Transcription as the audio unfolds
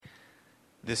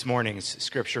This morning's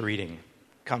scripture reading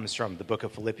comes from the book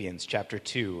of Philippians, chapter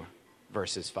 2,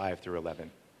 verses 5 through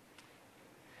 11.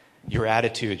 Your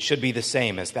attitude should be the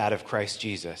same as that of Christ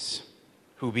Jesus,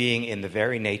 who being in the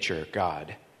very nature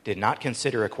God, did not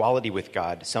consider equality with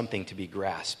God something to be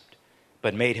grasped,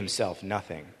 but made himself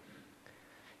nothing,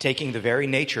 taking the very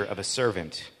nature of a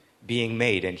servant, being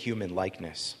made in human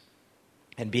likeness.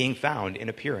 And being found in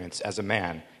appearance as a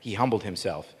man, he humbled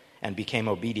himself and became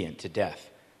obedient to death,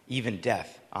 even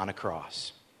death on a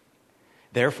cross.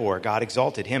 Therefore, God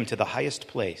exalted him to the highest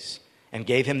place and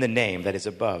gave him the name that is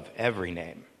above every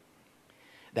name,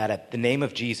 that at the name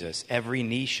of Jesus every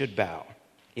knee should bow,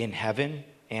 in heaven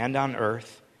and on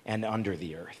earth and under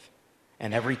the earth,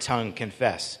 and every tongue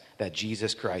confess that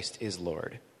Jesus Christ is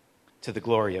Lord, to the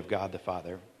glory of God the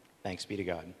Father. Thanks be to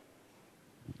God.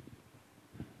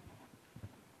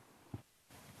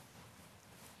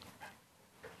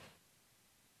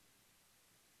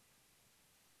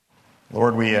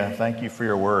 Lord, we thank you for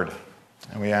your word,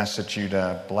 and we ask that you'd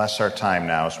bless our time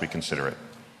now as we consider it.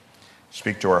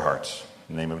 Speak to our hearts.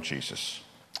 In the name of Jesus.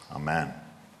 Amen.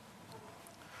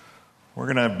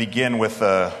 We're going to begin with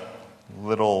a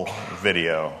little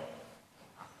video.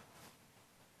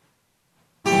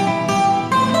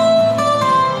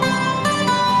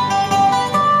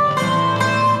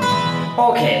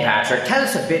 Okay, Patrick, tell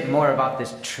us a bit more about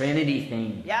this Trinity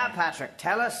thing. Yeah, Patrick,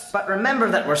 tell us. But remember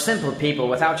that we're simple people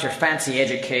without your fancy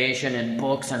education and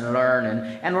books and learning,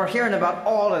 and we're hearing about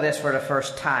all of this for the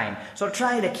first time. So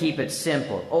try to keep it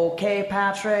simple, okay,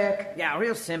 Patrick? Yeah,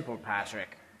 real simple,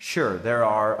 Patrick. Sure, there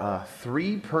are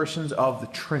three persons of the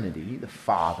Trinity, the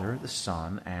Father, the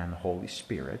Son, and the Holy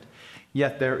Spirit,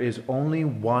 yet there is only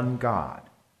one God.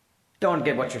 Don't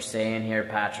get what you're saying here,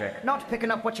 Patrick. Not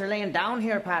picking up what you're laying down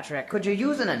here, Patrick. Could you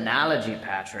use an analogy,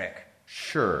 Patrick?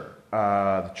 Sure,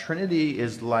 the Trinity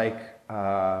is like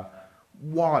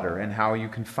water, and how you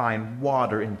can find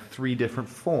water in three different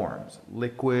forms: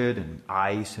 liquid and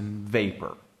ice and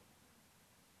vapor.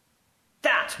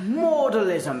 That's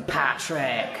modalism,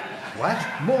 Patrick. What?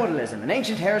 Modalism, an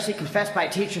ancient heresy confessed by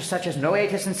teachers such as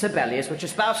Noetus and Sibelius, which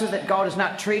espouses that God is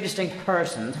not three distinct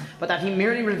persons, but that he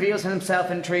merely reveals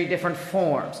himself in three different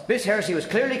forms. This heresy was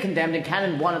clearly condemned in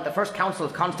Canon 1 at the First Council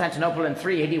of Constantinople in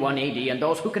 381 AD, and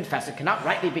those who confess it cannot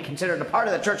rightly be considered a part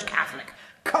of the Church Catholic.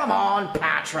 Come on,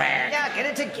 Patrick! Yeah, get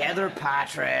it together,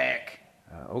 Patrick!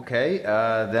 Okay,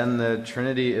 then the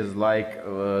Trinity is like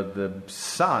the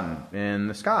sun in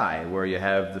the sky, where you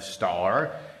have the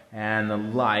star and the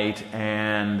light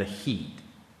and the heat.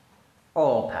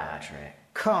 Oh, Patrick.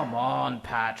 Come on,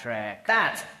 Patrick.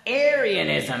 That's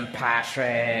Arianism,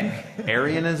 Patrick.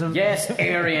 Arianism? Yes,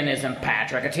 Arianism,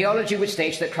 Patrick. A theology which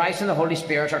states that Christ and the Holy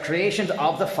Spirit are creations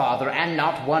of the Father and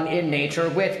not one in nature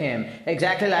with him.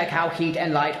 Exactly like how heat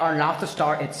and light are not the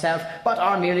star itself, but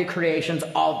are merely creations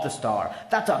of the star.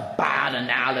 That's a bad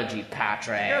analogy,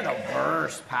 Patrick. You're the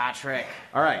worst, Patrick.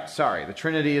 All right, sorry. The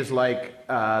Trinity is like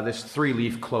this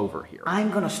three-leaf clover here.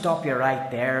 I'm going to stop you right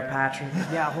there, Patrick.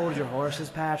 Yeah, hold your horses,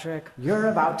 Patrick. You're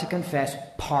about to confess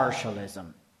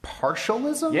partialism.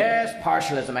 Partialism? Yes,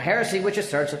 partialism, a heresy which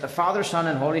asserts that the Father, Son,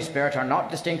 and Holy Spirit are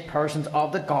not distinct persons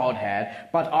of the Godhead,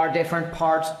 but are different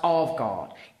parts of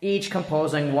God, each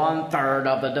composing 1/3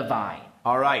 of the divine.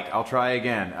 All right, I'll try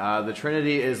again. The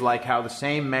Trinity is like how the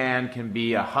same man can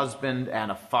be a husband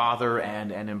and a father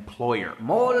and an employer.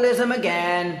 Modalism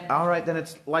again. All right, then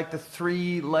it's like the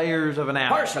three layers of an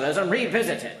apple. Partialism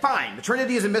revisited. Fine. The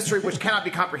Trinity is a mystery which cannot be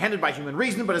comprehended by human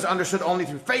reason, but is understood only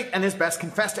through faith, and is best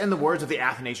confessed in the words of the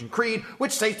Athanasian Creed,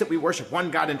 which states that we worship one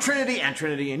God in Trinity, and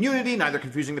Trinity in unity, neither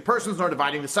confusing the persons nor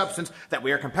dividing the substance, that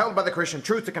we are compelled by the Christian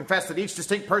truth to confess that each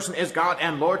distinct person is God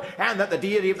and Lord, and that the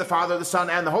deity of the Father, the Son,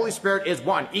 and the Holy Spirit is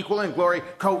one, equal in glory,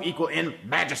 co-equal in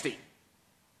majesty.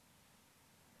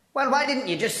 Well, why didn't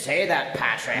you just say that,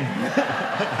 Patrick?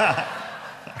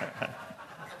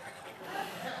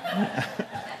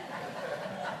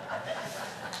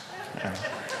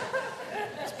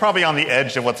 It's probably on the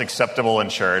edge of what's acceptable in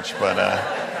church, but...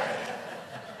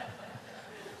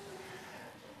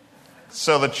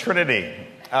 So the Trinity.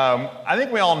 I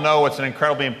think we all know it's an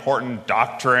incredibly important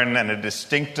doctrine and a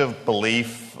distinctive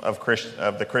belief of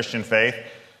the Christian faith.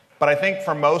 But I think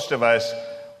for most of us,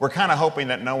 we're kind of hoping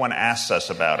that no one asks us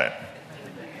about it.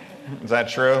 Is that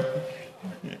true?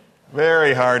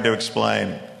 Very hard to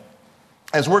explain.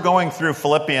 As we're going through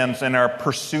Philippians in our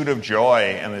pursuit of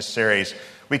joy in this series,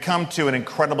 we come to an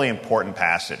incredibly important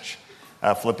passage,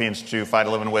 Philippians 2,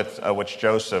 5-11, which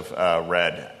Joseph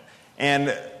read. And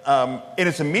in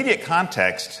its immediate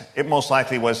context, it most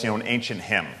likely was, an ancient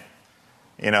hymn.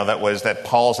 that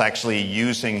Paul's actually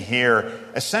using here,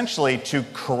 essentially to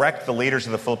correct the leaders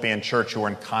of the Philippian church who were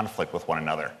in conflict with one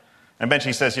another. And eventually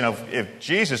he says, if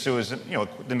Jesus, who was,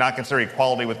 did not consider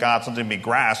equality with God something to be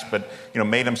grasped, but,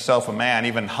 made himself a man,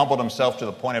 even humbled himself to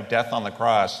the point of death on the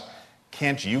cross,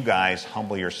 can't you guys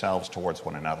humble yourselves towards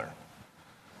one another?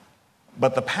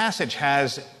 But the passage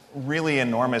has really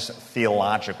enormous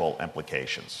theological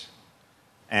implications.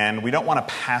 And we don't want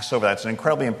to pass over that. It's an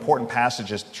incredibly important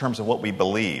passage in terms of what we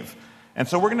believe. And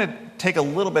so we're going to take a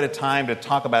little bit of time to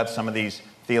talk about some of these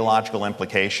theological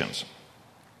implications.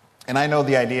 And I know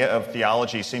the idea of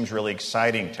theology seems really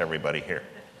exciting to everybody here.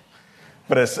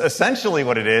 But it's essentially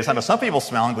what it is. I know some people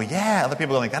smell and go, yeah. Other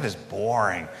people go, that is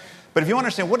boring. But if you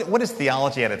understand what is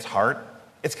theology at its heart,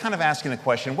 it's kind of asking the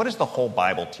question, what does the whole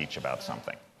Bible teach about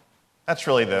something? That's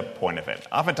really the point of it.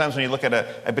 Oftentimes when you look at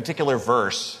a particular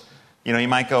verse, you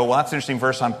might go, well, that's an interesting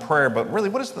verse on prayer, but really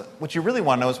what you really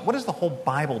want to know is, what is the whole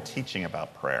Bible teaching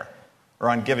about prayer? Or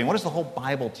on giving, what is the whole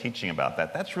Bible teaching about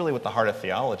that? That's really what the heart of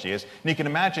theology is. And you can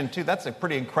imagine, too, that's a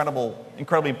pretty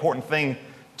incredibly important thing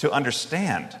to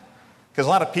understand. Because a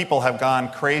lot of people have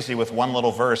gone crazy with one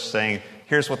little verse saying,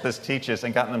 here's what this teaches,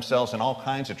 and gotten themselves in all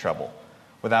kinds of trouble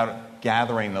without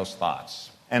gathering those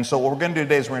thoughts. And so what we're going to do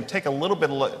today is we're going to take a little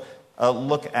bit of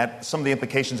look at some of the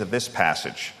implications of this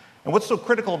passage. And what's so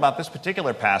critical about this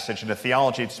particular passage and the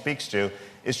theology it speaks to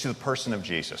is to the person of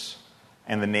Jesus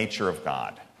and the nature of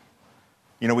God.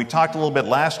 We talked a little bit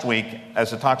last week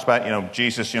as it talks about,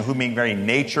 Jesus, who being very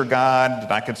nature God, did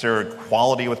not consider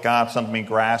equality with God something being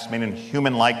grasped, made in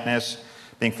human likeness,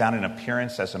 being found in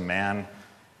appearance as a man.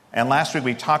 And last week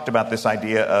we talked about this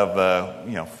idea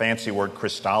of, fancy word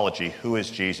Christology. Who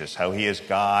is Jesus? How he is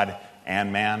God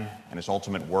and man, and his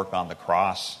ultimate work on the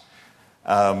cross.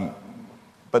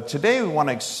 But today we want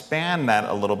to expand that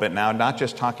a little bit now, not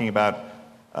just talking about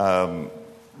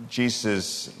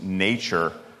Jesus'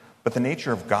 nature, but the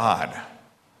nature of God.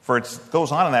 For it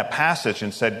goes on in that passage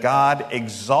and said, God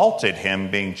exalted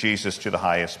him, being Jesus, to the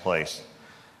highest place.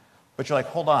 But you're like,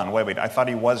 hold on, wait, I thought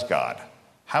he was God.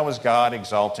 How is God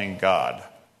exalting God?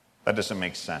 That doesn't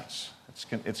make sense.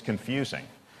 It's confusing.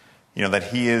 That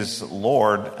he is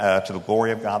Lord to the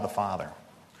glory of God the Father,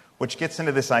 which gets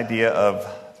into this idea of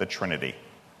the Trinity.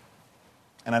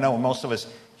 And I know most of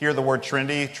us hear the word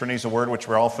Trinity. Trinity is a word which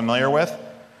we're all familiar with.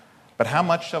 But how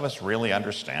much of us really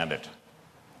understand it?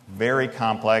 Very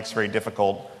complex, very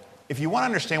difficult. If you want to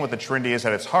understand what the Trinity is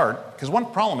at its heart, because one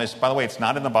problem is, by the way, it's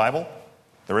not in the Bible.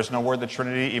 There is no word, the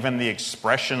Trinity. Even the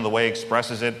expression, the way it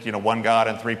expresses it, one God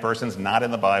and three persons, not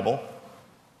in the Bible.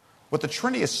 What the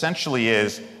Trinity essentially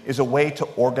is a way to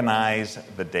organize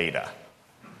the data.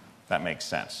 If that makes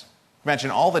sense.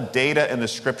 Imagine all the data in the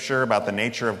Scripture about the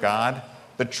nature of God.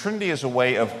 The Trinity is a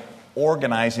way of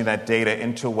organizing that data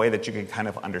into a way that you can kind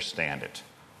of understand it.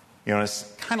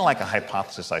 It's kind of like a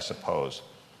hypothesis, I suppose.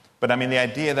 But the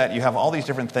idea that you have all these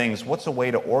different things, what's a way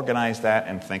to organize that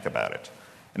and think about it?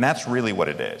 And that's really what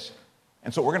it is.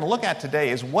 And so what we're going to look at today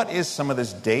is, what is some of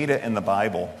this data in the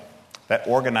Bible that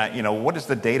organize, what is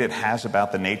the data it has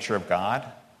about the nature of God?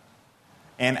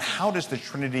 And how does the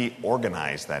Trinity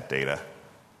organize that data?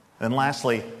 And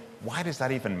lastly, why does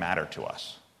that even matter to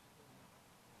us?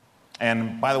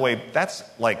 And by the way, that's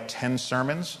like 10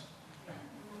 sermons.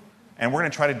 And we're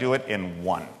going to try to do it in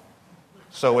one.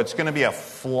 So it's going to be a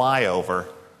flyover.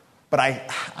 But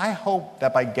I hope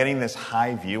that by getting this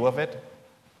high view of it,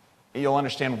 you'll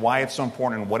understand why it's so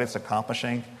important and what it's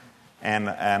accomplishing,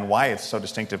 and why it's so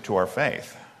distinctive to our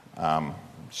faith.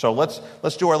 So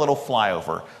let's do our little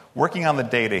flyover. Working on the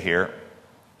data here.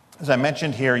 As I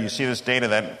mentioned here, you see this data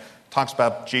that talks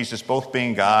about Jesus both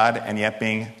being God and yet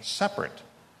being separate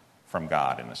from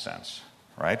God in a sense,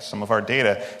 right? Some of our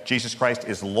data, Jesus Christ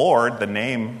is Lord, the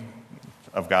name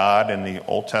of God in the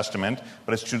Old Testament,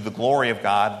 but it's to the glory of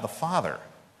God the Father.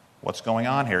 What's going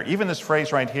on here? Even this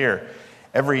phrase right here,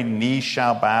 every knee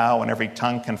shall bow and every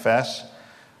tongue confess,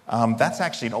 that's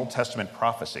actually an Old Testament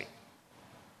prophecy,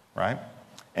 right?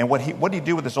 And what do you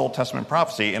do with this Old Testament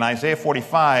prophecy? In Isaiah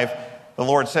 45, the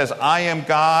Lord says, I am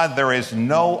God, there is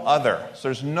no other. So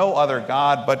there's no other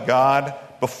God but God.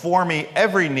 Before me,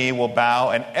 every knee will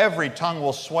bow and every tongue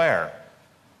will swear.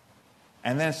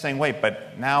 And then it's saying, wait,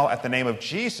 but now at the name of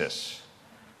Jesus,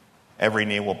 every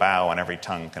knee will bow and every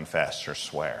tongue confess or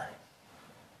swear.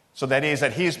 So that is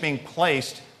that he is being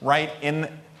placed right in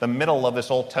the middle of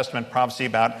this Old Testament prophecy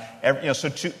about,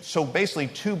 so basically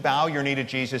to bow your knee to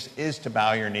Jesus is to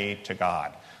bow your knee to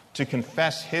God. To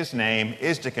confess his name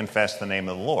is to confess the name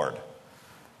of the Lord.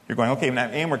 You're going, okay, now,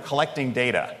 and we're collecting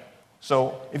data.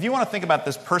 So if you want to think about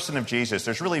this person of Jesus,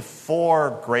 there's really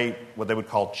four great, what they would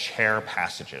call chair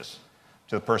passages.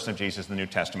 to the person of Jesus in the New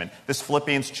Testament. This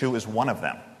Philippians 2 is one of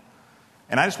them.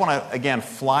 And I just want to, again,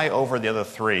 fly over the other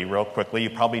three real quickly. You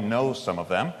probably know some of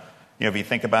them. If you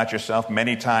think about yourself,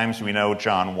 many times we know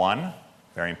John 1,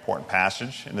 very important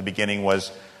passage. In the beginning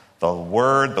was the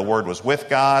Word was with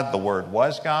God, the Word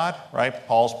was God, right?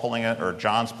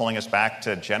 John's pulling us back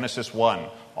to Genesis 1.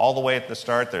 All the way at the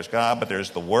start, there's God, but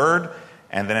there's the Word.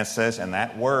 And then it says, and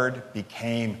that Word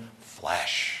became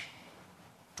flesh,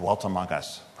 dwelt among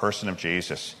us, person of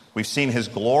Jesus. We've seen his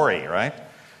glory, right?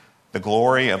 The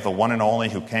glory of the one and only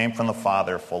who came from the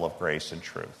Father, full of grace and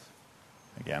truth.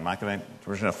 Again, we're going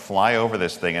to fly over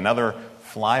this thing. Another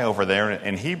flyover there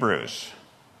in Hebrews.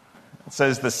 It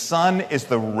says, the Son is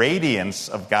the radiance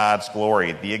of God's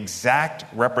glory, the exact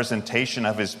representation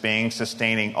of his being,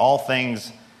 sustaining all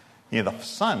things. The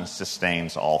Son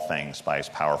sustains all things by his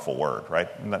powerful word, right?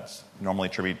 And that's normally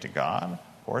attributed to God,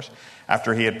 of course.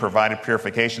 After he had provided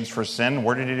purifications for sin,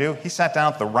 what did he do? He sat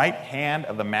down at the right hand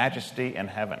of the majesty in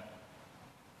heaven.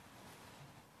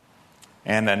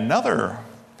 And another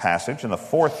passage, and the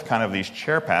fourth kind of these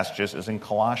chair passages, is in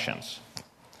Colossians.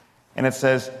 And it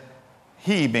says,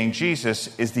 he, being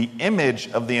Jesus, is the image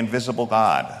of the invisible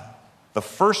God, the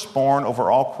firstborn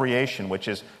over all creation, which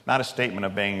is not a statement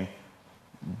of being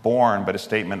born, but a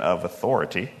statement of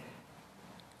authority.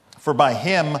 For by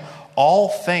him all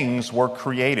things were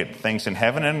created, things in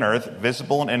heaven and earth,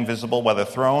 visible and invisible, whether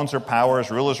thrones or powers,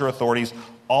 rulers or authorities,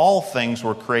 all things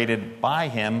were created by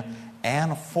him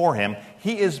and for him.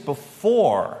 He is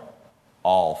before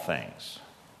all things.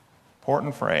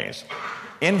 Important phrase.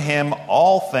 In him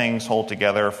all things hold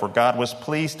together, for God was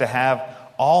pleased to have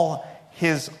all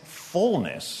his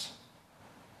fullness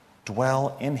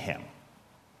dwell in him,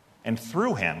 and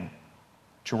through him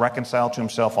to reconcile to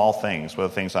himself all things,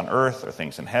 whether things on earth or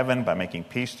things in heaven, by making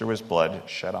peace through his blood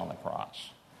shed on the cross.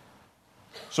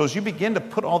 So as you begin to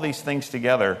put all these things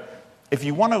together, if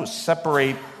you want to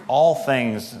separate all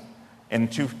things in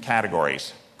two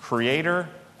categories, creator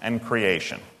and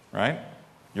creation, right?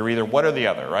 You're either one or the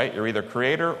other, right? You're either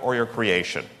creator or you're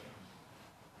creation.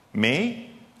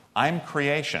 Me, I'm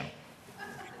creation,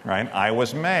 right? I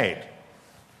was made.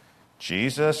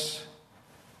 Jesus,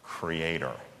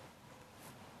 creator.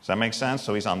 Does that make sense?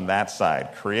 So he's on that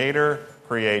side. Creator,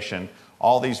 creation.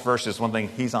 All these verses, one thing,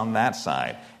 he's on that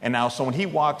side. And now, so when he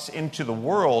walks into the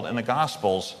world in the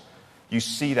Gospels, you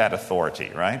see that authority,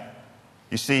 right?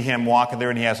 You see him walking there,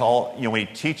 and he has all, when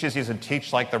he teaches, he doesn't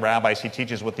teach like the rabbis. He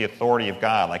teaches with the authority of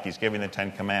God, like he's giving the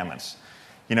Ten Commandments.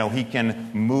 He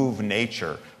can move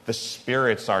nature. The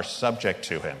spirits are subject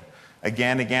to him.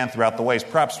 Again and again throughout the ways.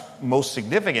 Perhaps most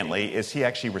significantly is he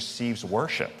actually receives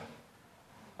worship.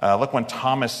 Look when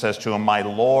Thomas says to him, my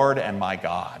Lord and my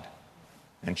God.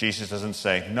 And Jesus doesn't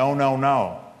say, no, no,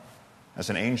 no, as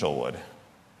an angel would.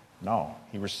 No,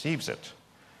 he receives it.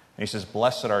 And he says,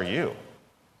 blessed are you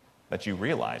that you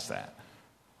realize that.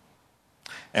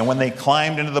 And when they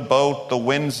climbed into the boat, the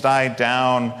winds died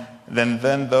down.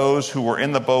 Then those who were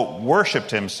in the boat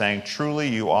worshipped him, saying, truly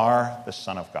you are the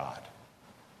Son of God.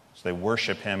 So they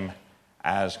worship him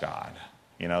as God.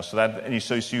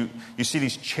 So you see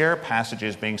these chair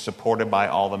passages being supported by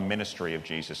all the ministry of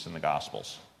Jesus in the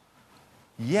Gospels.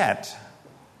 Yet,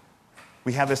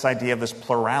 we have this idea of this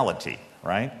plurality,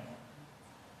 right?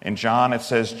 In John, it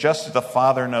says, just as the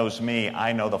Father knows me,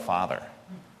 I know the Father.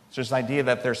 So there's this idea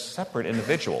that they're separate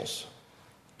individuals,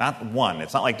 not one.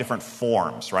 It's not like different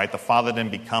forms, right? The Father didn't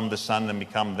become the Son, then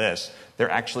become this. They're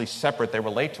actually separate. They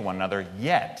relate to one another,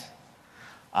 yet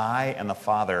I and the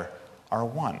Father are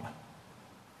one.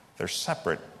 They're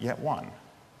separate, yet one.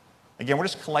 Again, we're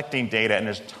just collecting data, and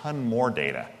there's a ton more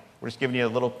data. We're just giving you a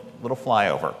little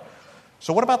flyover.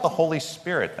 So what about the Holy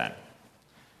Spirit then?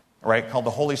 Right, called the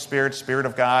Holy Spirit, Spirit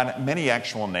of God, many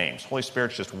actual names. Holy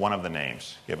Spirit's just one of the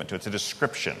names given to it. It's a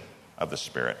description of the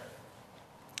Spirit.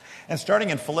 And starting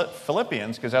in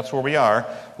Philippians, because that's where we are,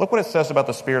 look what it says about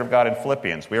the Spirit of God in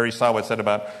Philippians. We already saw what it said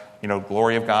about,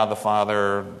 glory of God the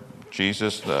Father,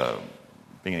 Jesus,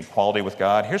 being in equality with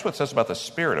God. Here's what it says about the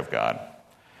Spirit of God.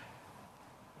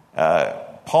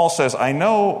 Paul says, I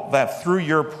know that through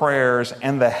your prayers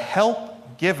and the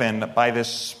help given by this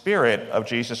Spirit of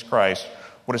Jesus Christ,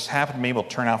 what has happened to me will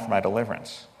turn out for my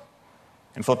deliverance.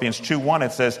 In Philippians 2:1,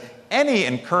 it says, any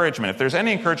encouragement, if there's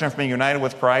any encouragement from being united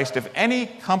with Christ, if any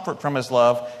comfort from his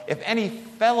love, if any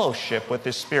fellowship with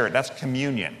his Spirit, that's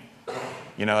communion.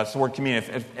 That's the word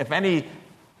communion. If any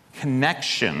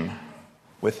connection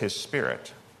with his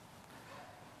Spirit.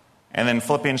 And then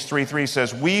Philippians 3:3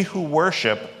 says, we who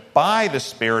worship by the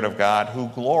Spirit of God, who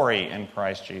glory in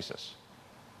Christ Jesus.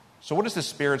 So what is the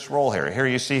Spirit's role here? Here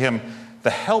you see him, the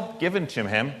help given to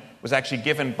him was actually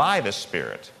given by the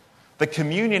Spirit. The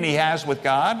communion he has with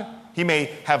God, he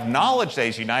may have knowledge that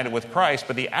he's united with Christ,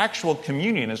 but the actual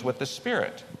communion is with the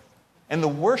Spirit. And the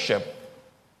worship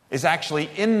is actually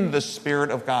in the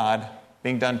Spirit of God,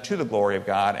 being done to the glory of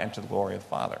God and to the glory of the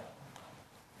Father.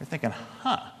 You're thinking,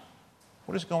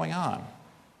 what is going on?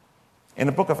 In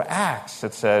the book of Acts,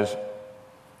 it says,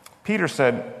 Peter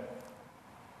said,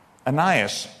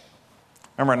 Ananias,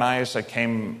 remember Ananias that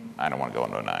came, I don't want to go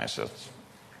into Ananias, you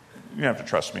don't have to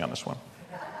trust me on this one.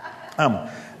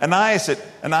 Ananias,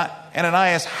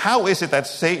 how is it that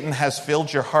Satan has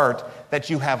filled your heart that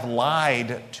you have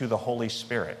lied to the Holy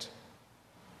Spirit?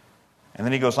 And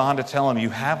then he goes on to tell him, you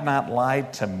have not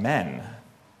lied to men,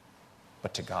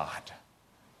 but to God.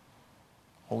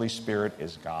 Holy Spirit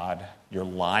is God. You're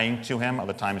lying to him.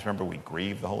 Other times, remember, we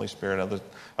grieve the Holy Spirit,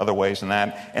 other ways than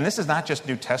that. And this is not just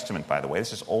New Testament, by the way.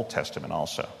 This is Old Testament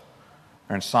also.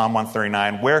 Or in Psalm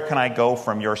 139, where can I go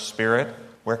from your Spirit?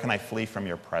 Where can I flee from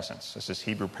your presence? This is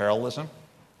Hebrew parallelism,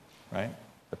 right?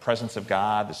 The presence of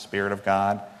God, the Spirit of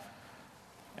God.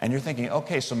 And you're thinking,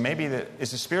 okay, so maybe is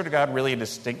the Spirit of God really a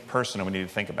distinct person and we need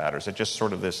to think about it? Or is it just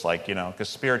sort of this because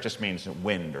Spirit just means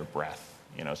wind or breath.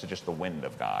 Is it just the wind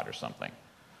of God or something?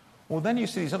 Well, then you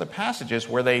see these other passages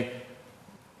where they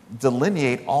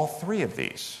delineate all three of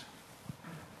these.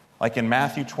 Like in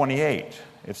Matthew 28,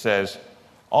 it says,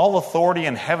 all authority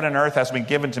in heaven and earth has been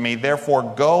given to me. Therefore,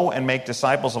 go and make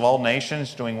disciples of all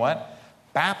nations, doing what?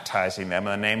 Baptizing them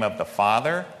in the name of the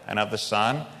Father and of the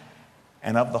Son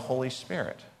and of the Holy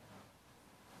Spirit.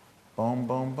 Boom,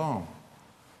 boom, boom.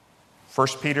 1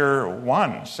 Peter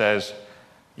 1 says,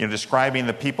 describing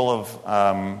the people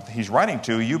of he's writing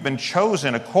to, you've been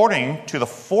chosen according to the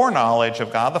foreknowledge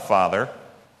of God the Father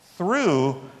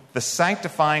through the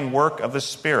sanctifying work of the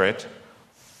Spirit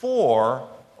for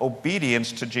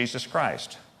obedience to Jesus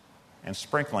Christ and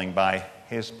sprinkling by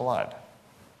his blood.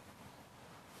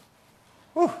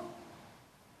 Whew.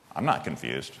 I'm not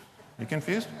confused. You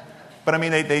confused? But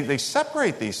they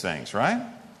separate these things, right?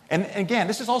 And again,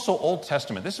 this is also Old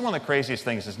Testament. This is one of the craziest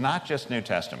things. It's not just New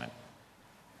Testament.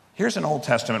 Here's an Old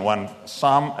Testament one,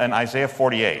 Psalm and Isaiah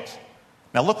 48.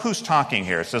 Now look who's talking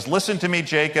here. It says, listen to me,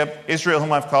 Jacob, Israel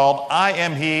whom I've called. I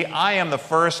am he, I am the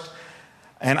first,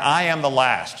 and I am the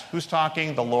last. Who's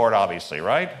talking? The Lord, obviously,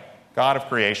 right? God of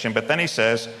creation. But then he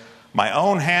says, my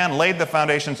own hand laid the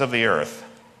foundations of the earth,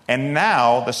 and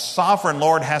now the sovereign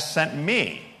Lord has sent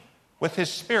me with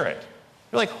his Spirit.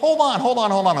 You're like, hold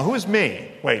on. Who's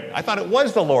me? Wait, I thought it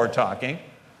was the Lord talking.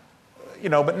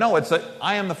 But no, it's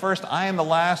I am the first, I am the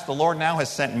last. The Lord now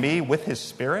has sent me with his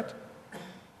Spirit.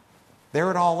 There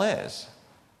it all is.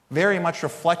 Very much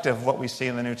reflective of what we see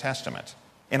in the New Testament.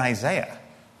 In Isaiah.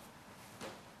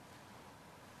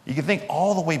 You can think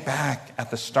all the way back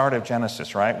at the start of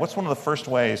Genesis, right? What's one of the first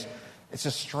ways? It's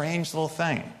a strange little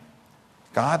thing.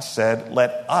 God said,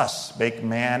 let us make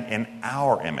man in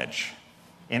our image,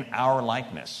 in our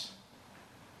likeness.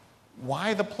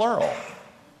 Why the plural?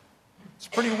 It's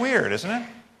pretty weird, isn't it?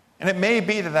 And it may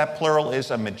be that plural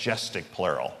is a majestic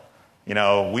plural.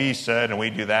 We said and we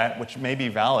do that, which may be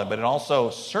valid, but it also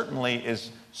certainly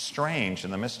is strange in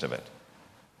the midst of it.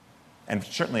 And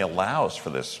certainly allows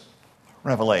for this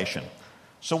revelation.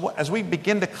 So as we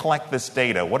begin to collect this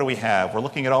data, what do we have? We're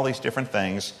looking at all these different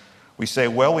things. We say,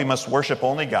 well, we must worship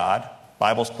only God.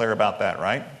 Bible's clear about that,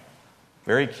 right?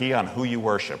 Very key on who you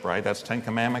worship, right? That's Ten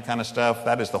Commandment kind of stuff.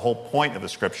 That is the whole point of the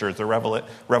Scripture, is the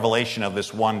revelation of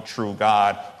this one true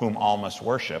God whom all must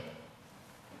worship.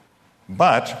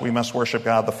 But we must worship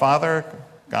God the Father,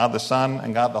 God the Son,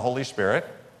 and God the Holy Spirit.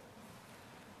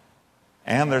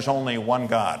 And there's only one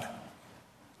God.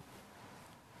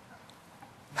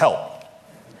 Help.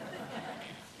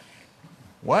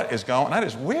 What is going on? That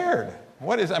is weird.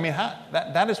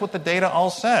 That is what the data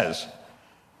all says.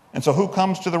 And so who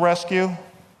comes to the rescue?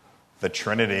 The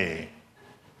Trinity.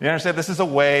 You understand? This is a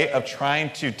way of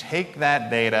trying to take that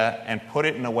data and put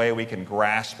it in a way we can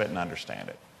grasp it and understand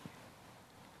it.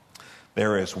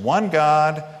 There is one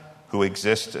God who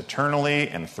exists eternally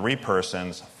in three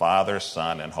persons, Father,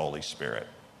 Son, and Holy Spirit.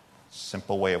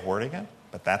 Simple way of wording it,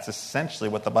 but that's essentially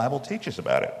what the Bible teaches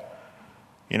about it.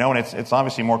 And it's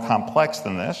obviously more complex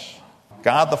than this.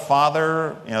 God the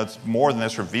Father, it's more than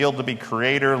this, revealed to be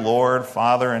Creator, Lord,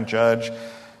 Father, and Judge.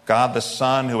 God the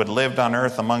Son, who had lived on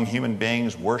earth among human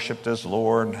beings, worshipped as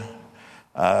Lord.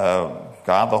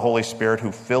 God the Holy Spirit,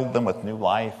 who filled them with new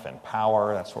life and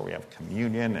power. That's where we have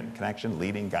communion and connection,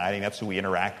 leading, guiding. That's who we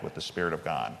interact with, the Spirit of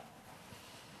God.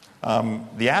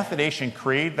 The Athanasian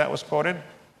Creed that was quoted,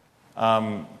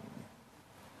 I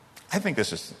think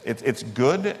it's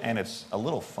good and it's a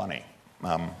little funny.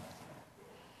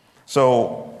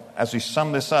 So, as we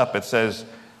sum this up, it says,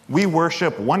 We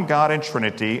worship one God in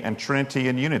Trinity and Trinity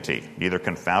in unity, neither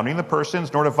confounding the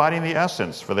persons nor dividing the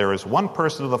essence. For there is one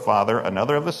person of the Father,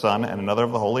 another of the Son, and another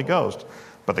of the Holy Ghost.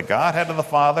 But the Godhead of the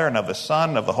Father and of the Son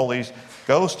and of the Holy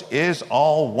Ghost is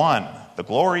all one. The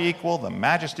glory equal, the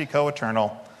majesty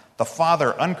co-eternal. The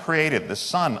Father uncreated, the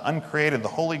Son uncreated, the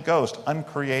Holy Ghost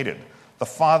uncreated. The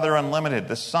Father unlimited,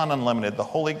 the Son unlimited, the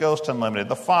Holy Ghost unlimited.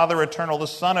 The Father eternal, the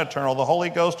Son eternal, the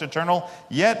Holy Ghost eternal.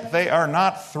 Yet they are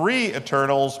not three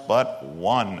eternals, but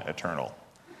one eternal.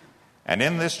 And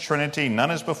in this Trinity none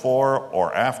is before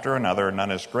or after another, none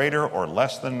is greater or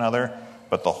less than another,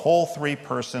 but the whole three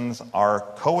persons are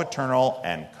co-eternal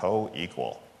and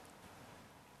co-equal.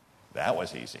 That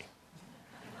was easy.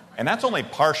 And that's only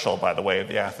partial, by the way, of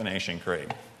the Athanasian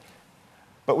Creed.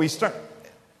 But we start,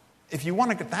 if you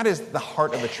want to, that is the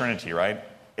heart of the Trinity, right?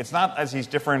 It's not as these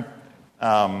different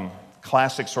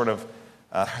classic sort of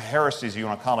heresies, you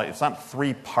want to call it. It's not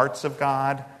three parts of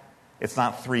God. It's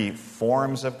not three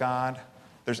forms of God.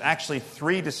 There's actually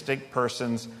three distinct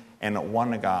persons and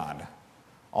one God.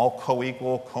 All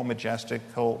co-equal, co-majestic,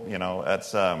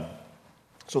 that's, so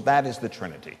that is the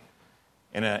Trinity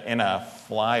in a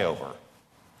flyover.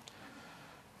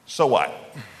 So what?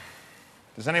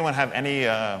 Does anyone have any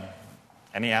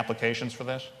applications for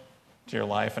this to your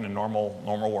life in a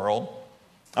normal world?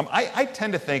 I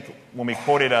tend to think when we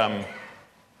quoted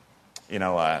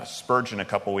Spurgeon a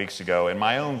couple weeks ago, in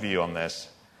my own view on this,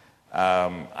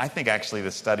 I think actually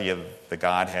the study of the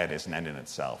Godhead is an end in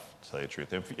itself, to tell you the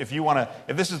truth.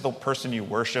 If this is the person you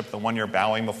worship, the one you're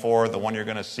bowing before, the one you're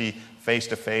going to see face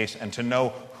to face, and to know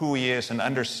who he is and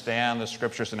understand the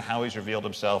scriptures and how he's revealed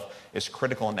himself is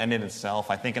critical and end in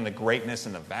itself. I think in the greatness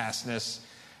and the vastness,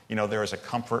 there is a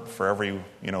comfort for every,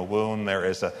 wound. There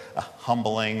is a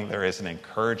humbling. There is an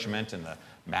encouragement in the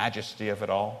majesty of it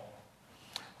all.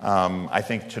 I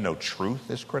think to know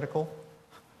truth is critical.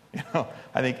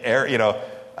 I think,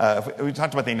 we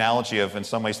talked about the analogy of, in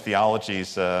some ways,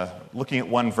 theologies. Looking at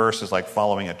one verse is like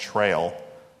following a trail.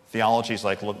 Theology is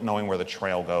like knowing where the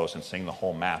trail goes and seeing the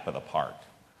whole map of the park.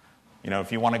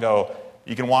 If you want to go,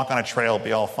 you can walk on a trail,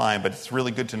 be all fine, but it's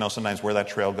really good to know sometimes where that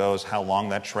trail goes, how long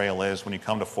that trail is, when you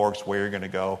come to Forks, where you're going to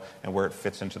go, and where it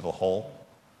fits into the whole.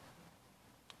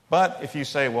 But if you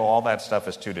say, well, all that stuff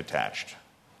is too detached,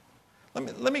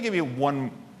 let me give you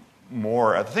one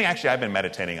more. The thing actually I've been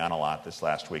meditating on a lot this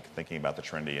last week, thinking about the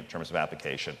Trinity in terms of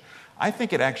application. I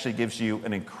think it actually gives you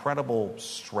an incredible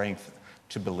strength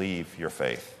to believe your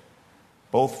faith,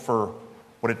 both for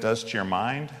what it does to your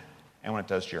mind and what it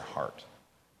does to your heart.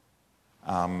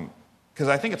 Because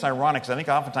I think it's ironic, because I think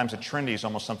oftentimes the Trinity is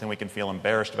almost something we can feel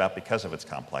embarrassed about because of its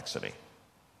complexity.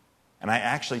 And I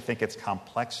actually think its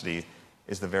complexity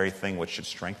is the very thing which should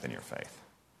strengthen your faith.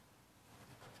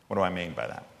 What do I mean by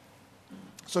that?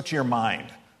 So to your mind,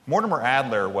 Mortimer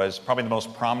Adler was probably the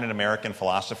most prominent American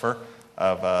philosopher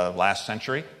of last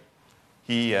century.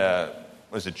 He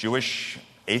was a Jewish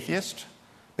atheist,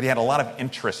 but he had a lot of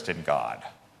interest in God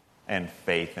and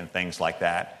faith and things like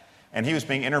that. And he was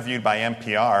being interviewed by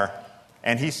NPR,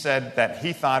 and he said that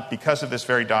he thought, because of this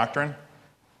very doctrine,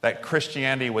 that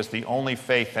Christianity was the only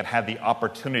faith that had the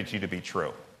opportunity to be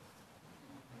true.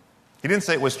 He didn't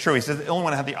say it was true. He said the only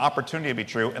one that had the opportunity to be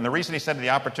true. And the reason he said the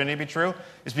opportunity to be true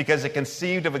is because it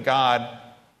conceived of a God,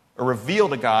 or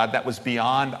revealed a God that was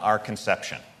beyond our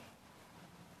conception.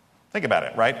 Think about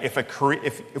it, right?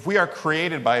 If we are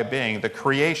created by a being, the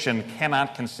creation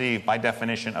cannot conceive by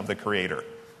definition of the creator.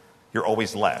 You're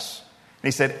always less. And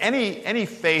he said any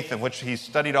faith of which he's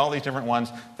studied all these different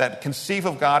ones that conceive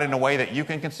of God in a way that you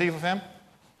can conceive of him,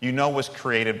 was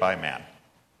created by man.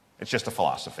 It's just a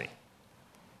philosophy.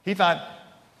 He thought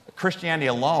Christianity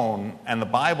alone and the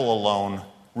Bible alone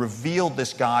revealed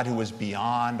this God who was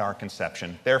beyond our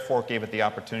conception, therefore gave it the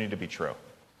opportunity to be true.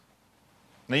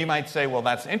 Now you might say, well,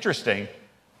 that's interesting,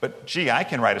 but gee, I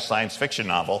can write a science fiction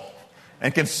novel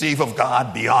and conceive of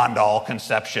God beyond all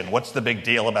conception. What's the big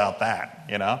deal about that?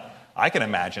 I can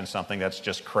imagine something that's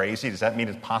just crazy. Does that mean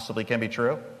it possibly can be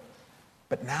true?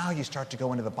 But now you start to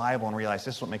go into the Bible and realize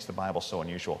this is what makes the Bible so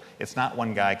unusual. It's not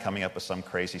one guy coming up with some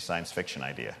crazy science fiction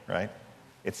idea, right?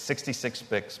 It's 66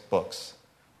 books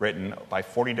written by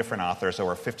 40 different authors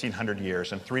over 1,500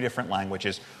 years in 3 different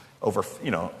languages over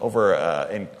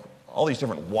in all these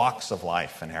different walks of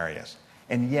life and areas.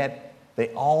 And yet they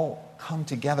all come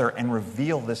together and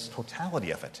reveal this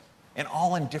totality of it. And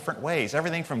all in different ways.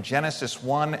 Everything from Genesis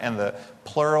 1 and the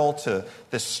plural to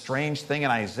this strange thing in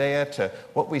Isaiah to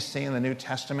what we see in the New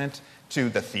Testament to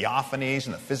the theophanies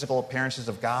and the physical appearances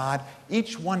of God.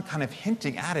 Each one kind of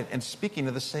hinting at it and speaking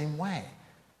to the same way.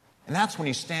 And that's when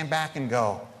you stand back and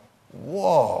go,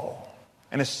 whoa,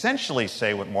 and essentially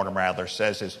say what Mortimer Adler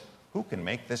says is, who can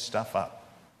make this stuff up?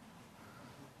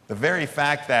 The very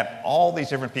fact that all these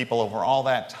different people over all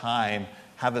that time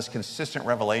have this consistent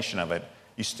revelation of it,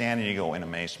 you stand and you go in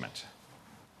amazement.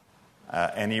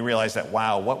 And you realize that,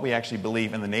 wow, what we actually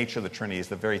believe in the nature of the Trinity is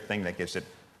the very thing that gives it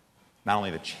not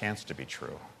only the chance to be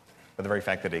true, but the very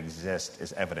fact that it exists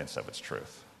is evidence of its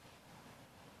truth.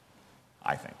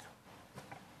 I think.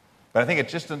 But I think it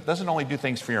just doesn't only do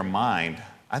things for your mind.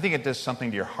 I think it does something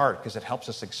to your heart because it helps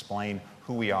us explain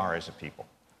who we are as a people.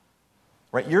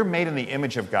 Right? You're made in the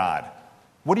image of God.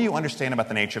 What do you understand about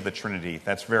the nature of the Trinity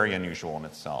that's very unusual in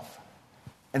itself?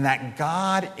 And that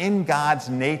God, in God's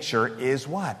nature, is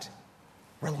what?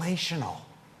 Relational.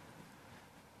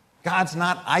 God's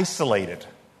not isolated,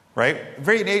 right?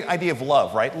 Very idea of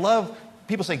love, right? Love,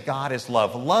 people say God is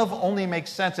love. Love only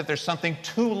makes sense if there's something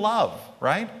to love,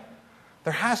 right?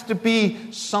 There has to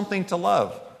be something to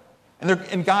love.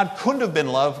 And God couldn't have been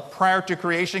love prior to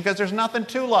creation because there's nothing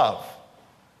to love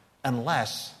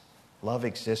unless love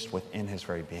exists within his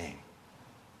very being.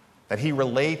 That he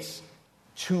relates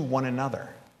to one another.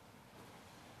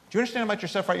 Do you understand about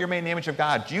yourself, right? You're made in the image of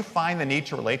God. Do you find the need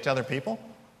to relate to other people?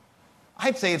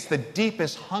 I'd say it's the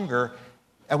deepest hunger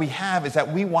that we have is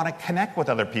that we want to connect with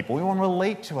other people. We want to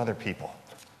relate to other people.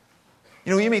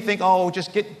 You know, you may think, oh,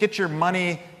 just get your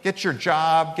money, get your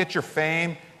job, get your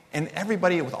fame. And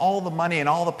everybody with all the money and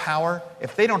all the power,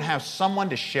 if they don't have someone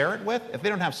to share it with, if they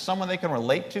don't have someone they can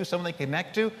relate to, someone they can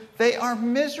connect to, they are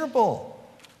miserable.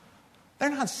 They're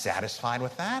not satisfied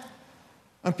with that.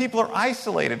 When people are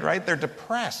isolated, right, they're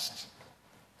depressed.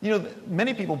 You know,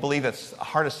 many people believe that's a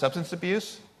heart of substance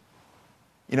abuse.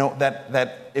 You know,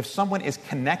 that if someone is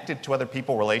connected to other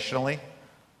people relationally,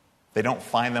 they don't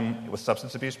find them with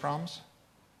substance abuse problems.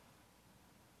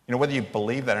 You know, whether you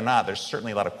believe that or not, there's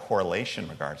certainly a lot of correlation in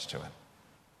regards to it.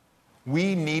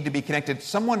 We need to be connected.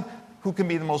 Someone who can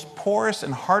be the most poorest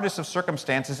and hardest of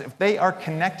circumstances, if they are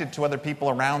connected to other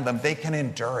people around them, they can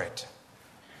endure it.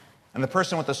 And the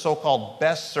person with the so-called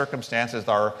best circumstances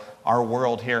our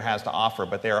world here has to offer,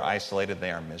 but they are isolated,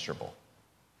 they are miserable.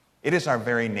 It is our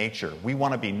very nature. We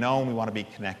want to be known, we want to be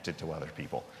connected to other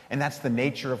people. And that's the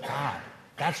nature of God.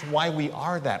 That's why we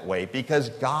are that way, because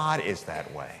God is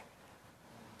that way.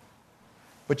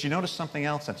 But you notice something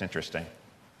else that's interesting,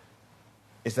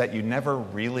 is that you never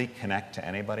really connect to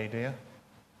anybody, do you?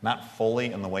 Not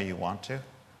fully in the way you want to.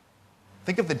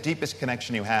 Think of the deepest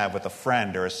connection you have with a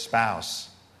friend or a spouse.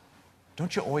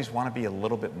 Don't you always want to be a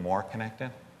little bit more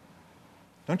connected?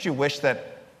 Don't you wish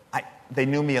that they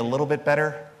knew me a little bit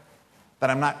better? That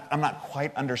I'm not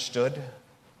quite understood?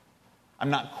 I'm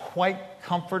not quite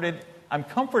comforted. I'm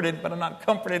comforted, but I'm not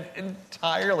comforted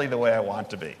entirely the way I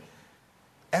want to be.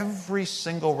 Every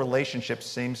single relationship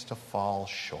seems to fall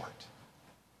short.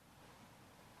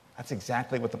 That's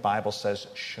exactly what the Bible says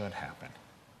should happen.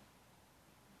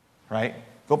 Right?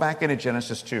 Go back into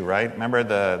Genesis 2, right? Remember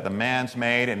the man's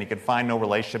made and he could find no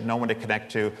relationship, no one to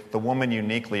connect to. The woman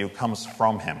uniquely who comes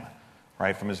from him,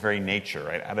 right? From his very nature,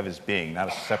 right? Out of his being, not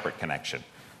a separate connection.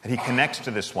 And he connects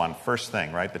to this one, first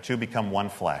thing, right? The two become one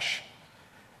flesh.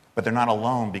 But they're not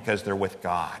alone because they're with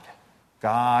God.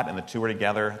 God and the two are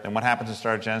together. Then what happens at the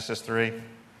start of Genesis 3?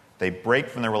 They break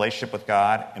from their relationship with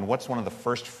God. And what's one of the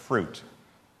first fruit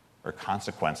or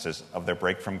consequences of their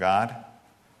break from God?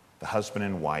 The husband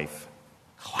and wife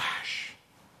clash.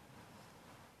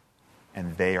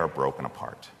 And they are broken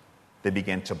apart. They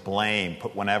begin to blame,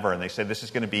 put whenever, and they say this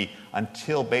is going to be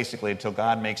until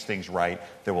God makes things right,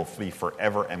 there will be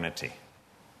forever enmity.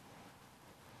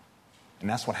 And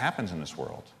that's what happens in this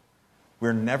world.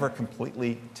 We're never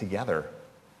completely together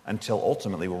until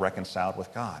ultimately we're reconciled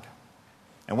with God.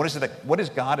 And what is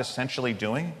God essentially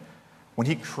doing? When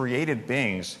he created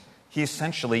beings, he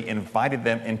essentially invited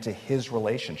them into his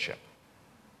relationship.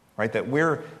 Right? That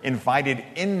we're invited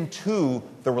into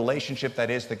the relationship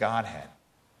that is the Godhead.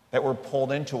 That we're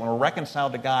pulled into. When we're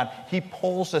reconciled to God, he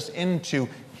pulls us into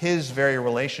his very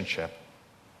relationship.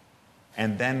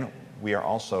 And then we are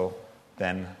also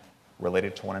then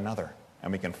related to one another.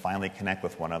 And we can finally connect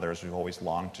with one another as we've always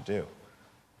longed to do.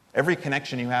 Every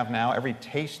connection you have now, every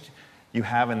taste you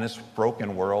have in this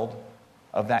broken world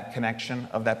of that connection,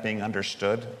 of that being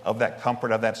understood, of that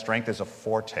comfort, of that strength is a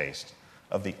foretaste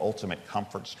of the ultimate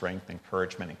comfort, strength,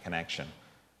 encouragement, and connection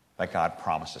that God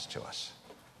promises to us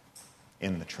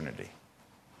in the Trinity.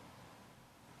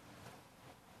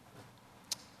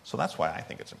 So that's why I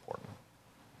think it's important.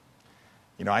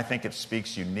 You know, I think it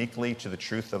speaks uniquely to the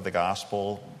truth of the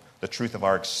gospel, the truth of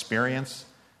our experience,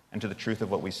 and to the truth of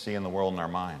what we see in the world in our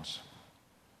minds.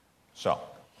 So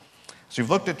we've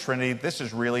looked at Trinity. This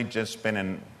has really just been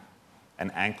an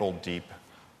ankle-deep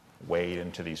wade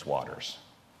into these waters.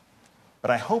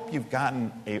 But I hope you've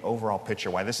gotten an overall picture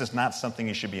why this is not something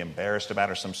you should be embarrassed about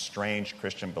or some strange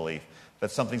Christian belief. That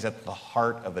something's at the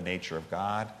heart of the nature of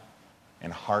God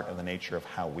and heart of the nature of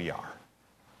how we are.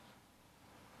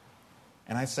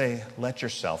 And I say, let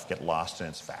yourself get lost in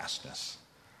its vastness.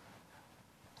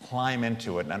 Climb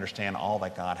into it and understand all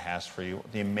that God has for you.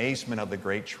 The amazement of the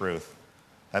great truth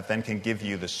that then can give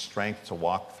you the strength to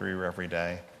walk through every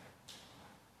day.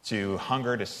 To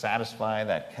hunger to satisfy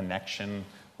that connection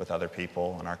with other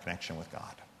people and our connection with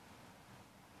God.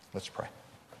 Let's pray.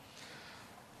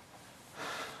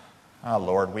 Oh,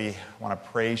 Lord, we want to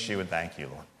praise you and thank you,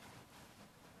 Lord.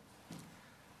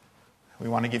 We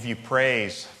want to give you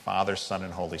praise, Father, Son,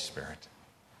 and Holy Spirit,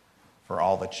 for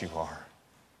all that you are.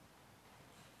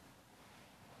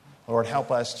 Lord, help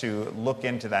us to look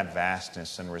into that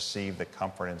vastness and receive the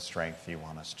comfort and strength you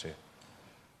want us to.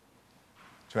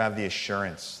 To have the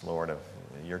assurance, Lord, of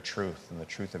your truth and the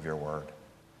truth of your word.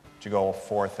 To go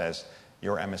forth as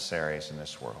your emissaries in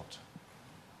this world.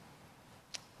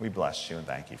 We bless you and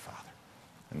thank you, Father.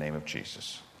 In the name of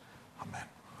Jesus. Amen.